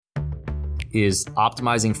is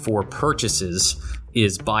optimizing for purchases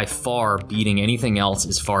is by far beating anything else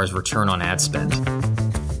as far as return on ad spend.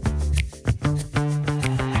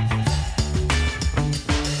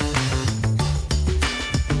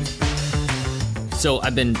 So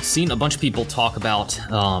I've been seeing a bunch of people talk about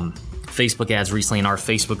Facebook ads recently in our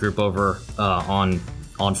Facebook group over on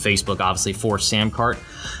Facebook, obviously, for Samcart.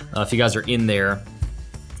 If you guys are in there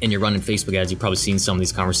and you're running Facebook ads, you've probably seen some of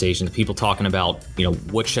these conversations. People talking about,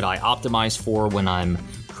 what should I optimize for when I'm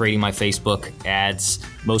creating my Facebook ads?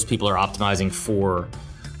 Most people are optimizing for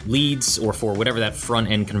leads or for whatever that front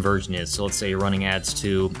end conversion is. So let's say you're running ads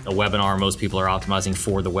to a webinar. Most people are optimizing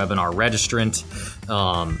for the webinar registrant.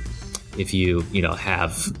 If you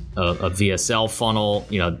have a VSL funnel,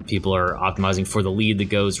 people are optimizing for the lead that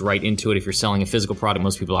goes right into it. If you're selling a physical product,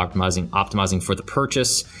 most people are optimizing for the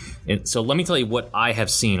purchase. And so let me tell you what I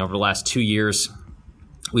have seen over the last 2 years.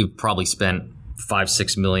 We've probably spent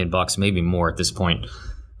 $5-6 million, maybe more at this point,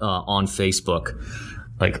 on Facebook,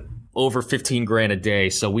 like over 15 grand a day.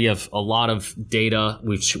 So we have a lot of data.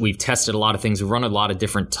 We've tested a lot of things. We've run a lot of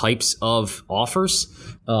different types of offers,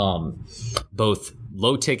 both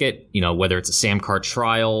low ticket, whether it's a Samcart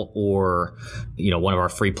trial or, one of our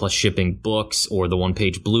free plus shipping books or the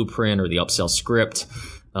one-page blueprint or the upsell script.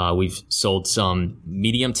 We've sold some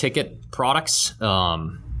medium ticket products,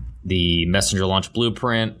 the Messenger Launch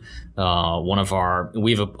Blueprint. We have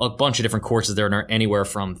a bunch of different courses that are anywhere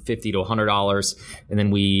from $50 to $100. And then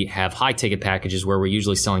we have high ticket packages where we're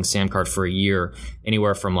usually selling Samcart for a year,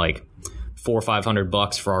 anywhere from like $400 or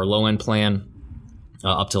 $500 for our low end plan,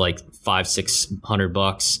 up to like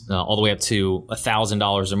 $500-600, all the way up to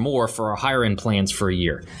 $1,000 or more for our higher end plans for a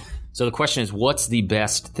year. So the question is, what's the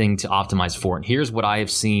best thing to optimize for? And here's what I have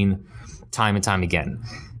seen time and time again,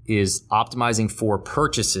 is optimizing for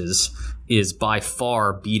purchases is by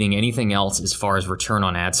far beating anything else as far as return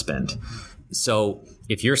on ad spend. So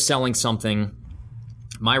if you're selling something,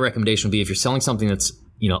 my recommendation would be if you're selling something that's,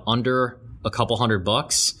 under a couple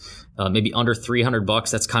 $100, maybe under $300,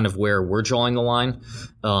 that's kind of where we're drawing the line,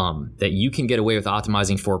 that you can get away with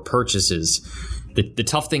optimizing for purchases. The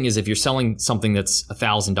tough thing is if you're selling something that's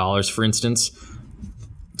 $1,000, for instance,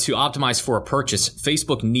 to optimize for a purchase,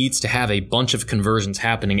 Facebook needs to have a bunch of conversions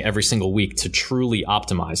happening every single week to truly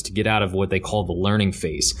optimize, to get out of what they call the learning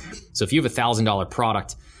phase. So if you have a $1,000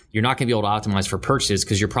 product, you're not going to be able to optimize for purchases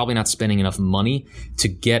because you're probably not spending enough money to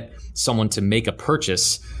get someone to make a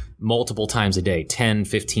purchase multiple times a day. 10,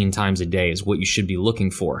 15 times a day is what you should be looking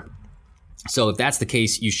for. So if that's the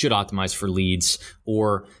case, you should optimize for leads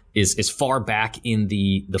or is as far back in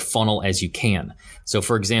the funnel as you can. So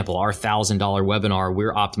for example, our $1,000 webinar,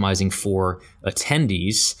 we're optimizing for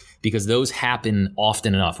attendees because those happen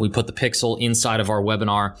often enough. We put the pixel inside of our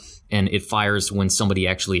webinar and it fires when somebody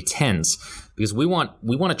actually attends, because we want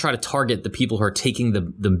to try to target the people who are taking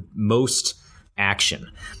the most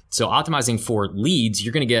action. So optimizing for leads,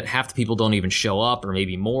 you're going to get half the people don't even show up or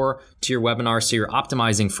maybe more to your webinar. So you're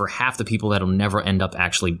optimizing for half the people that'll never end up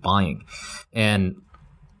actually buying. And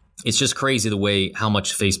it's just crazy the way how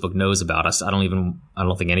much Facebook knows about us. I don't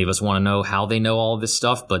think any of us want to know how they know all of this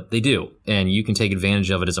stuff, but they do. And you can take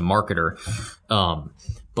advantage of it as a marketer.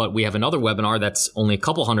 But we have another webinar that's only a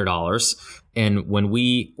couple $100. And when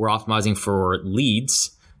we were optimizing for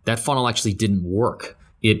leads, that funnel actually didn't work.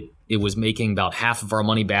 It was making about half of our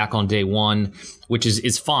money back on day one, which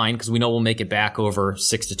is fine because we know we'll make it back over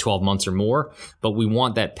 6 to 12 months or more. But we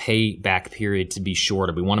want that payback period to be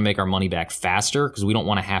shorter. We want to make our money back faster because we don't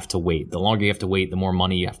want to have to wait. The longer you have to wait, the more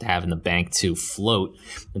money you have to have in the bank to float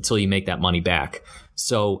until you make that money back.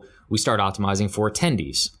 So we started optimizing for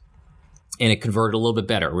attendees. And it converted a little bit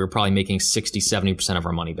better. We were probably making 60-70% of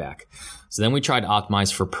our money back. So then we tried to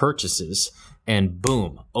optimize for purchases. And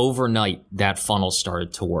boom, overnight, that funnel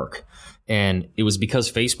started to work. And it was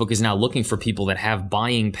because Facebook is now looking for people that have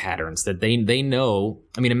buying patterns that they know.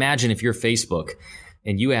 I mean, imagine if you're Facebook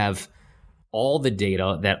and you have all the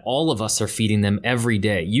data that all of us are feeding them every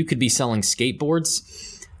day. You could be selling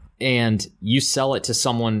skateboards and you sell it to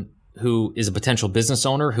someone who is a potential business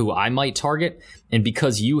owner who I might target. And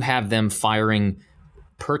because you have them firing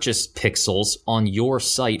purchase pixels on your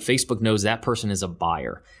site, Facebook knows that person is a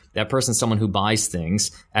buyer. That person's someone who buys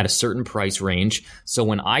things at a certain price range. So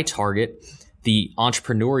when I target the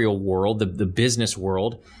entrepreneurial world, the business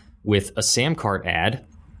world with a Samcart ad,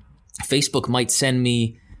 Facebook might send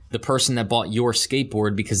me the person that bought your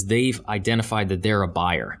skateboard because they've identified that they're a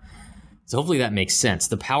buyer. So hopefully that makes sense.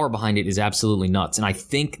 The power behind it is absolutely nuts. And I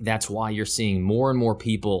think that's why you're seeing more and more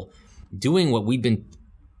people doing what we've been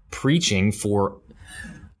preaching for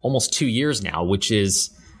almost 2 years now, which is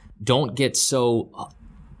don't get so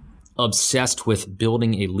obsessed with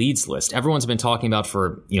building a leads list. Everyone's been talking about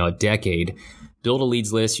for, a decade. Build a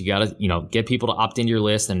leads list. You got to, get people to opt into your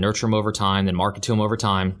list and nurture them over time, then market to them over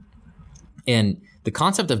time. And the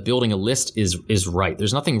concept of building a list is right.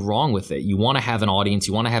 There's nothing wrong with it. You want to have an audience.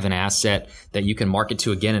 You want to have an asset that you can market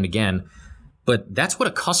to again and again. But that's what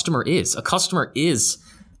a customer is. A customer is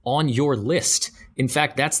on your list. In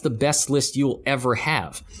fact, that's the best list you'll ever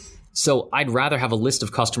have. So I'd rather have a list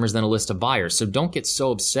of customers than a list of buyers. So don't get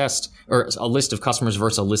so obsessed, or a list of customers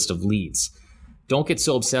versus a list of leads. Don't get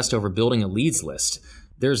so obsessed over building a leads list.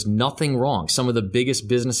 There's nothing wrong. Some of the biggest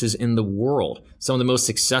businesses in the world, some of the most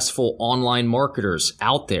successful online marketers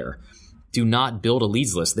out there do not build a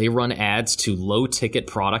leads list. They run ads to low ticket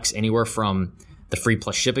products, anywhere from the free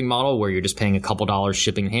plus shipping model where you're just paying a couple dollars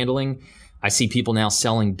shipping and handling. I see people now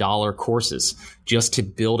selling dollar courses just to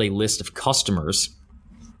build a list of customers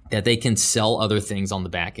that they can sell other things on the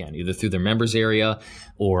back end, either through their members area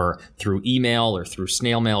or through email or through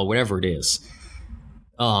snail mail, whatever it is.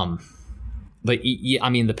 But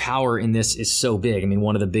the power in this is so big.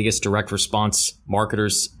 One of the biggest direct response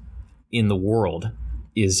marketers in the world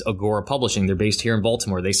is Agora Publishing. They're based here in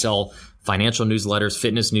Baltimore. They sell financial newsletters,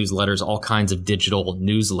 fitness newsletters, all kinds of digital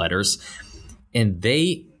newsletters. And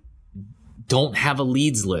they don't have a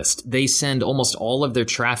leads list. They send almost all of their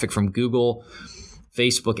traffic from Google,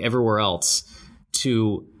 Facebook, everywhere else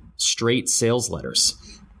to straight sales letters.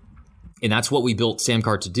 And that's what we built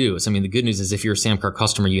Samcart to do. So, the good news is if you're a Samcart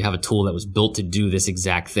customer, you have a tool that was built to do this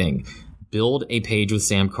exact thing. Build a page with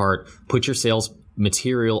Samcart, put your sales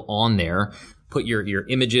material on there, put your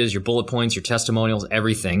images, your bullet points, your testimonials,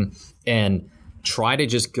 everything, and try to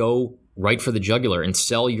just go right for the jugular and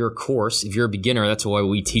sell your course. If you're a beginner, that's why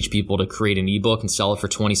we teach people to create an ebook and sell it for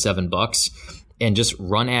 $27 and just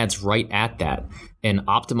run ads right at that and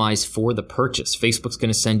optimize for the purchase. Facebook's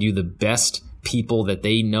going to send you the best people that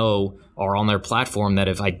they know are on their platform that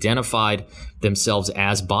have identified themselves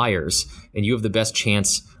as buyers, and you have the best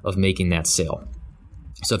chance of making that sale.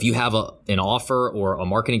 So if you have an offer or a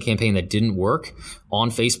marketing campaign that didn't work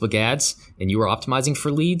on Facebook ads and you are optimizing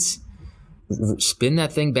for leads, spin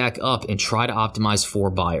that thing back up and try to optimize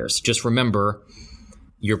for buyers. Just remember,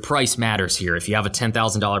 your price matters here. If you have a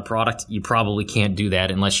 $10,000 product, you probably can't do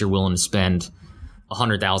that unless you're willing to spend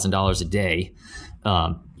 $100,000 a day,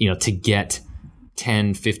 to get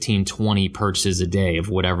 10, 15, 20 purchases a day of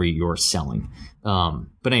whatever you're selling. But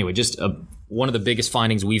anyway, just one of the biggest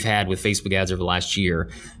findings we've had with Facebook ads over the last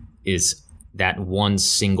year is that one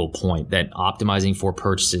single point, that optimizing for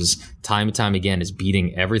purchases time and time again is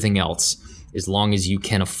beating everything else, as long as you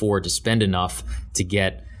can afford to spend enough to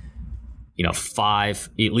get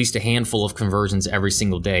at least a handful of conversions every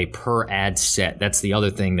single day per ad set. That's the other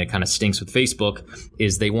thing that kind of stinks with Facebook,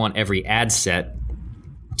 is they want every ad set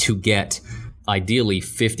to get ideally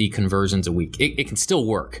 50 conversions a week. It can still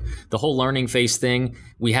work. The whole learning phase thing,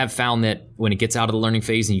 we have found that when it gets out of the learning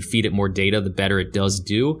phase and you feed it more data, the better it does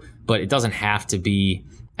do, but it doesn't have to be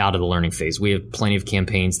out of the learning phase. We have plenty of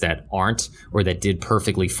campaigns that aren't, or that did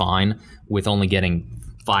perfectly fine with only getting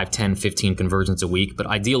 5, 10, 15 conversions a week. But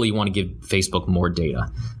ideally, you want to give Facebook more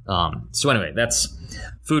data. So anyway, that's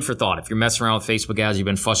food for thought. If you're messing around with Facebook ads, you've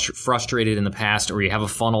been frustrated in the past, or you have a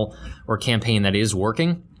funnel or campaign that is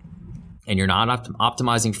working and you're not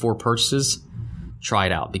optimizing for purchases, try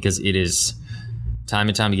it out, because it is time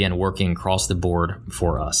and time again working across the board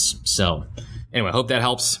for us. So anyway, I hope that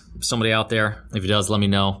helps somebody out there. If it does, let me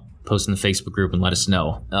know. Post in the Facebook group and let us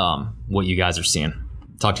know what you guys are seeing.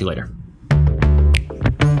 Talk to you later.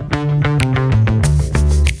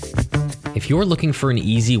 If you're looking for an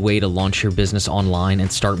easy way to launch your business online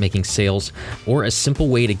and start making sales, or a simple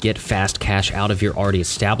way to get fast cash out of your already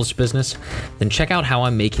established business, then check out how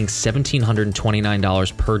I'm making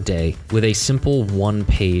 $1,729 per day with a simple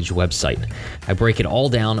one-page website. I break it all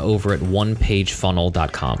down over at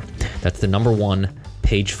onepagefunnel.com. That's the number one,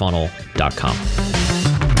 pagefunnel.com.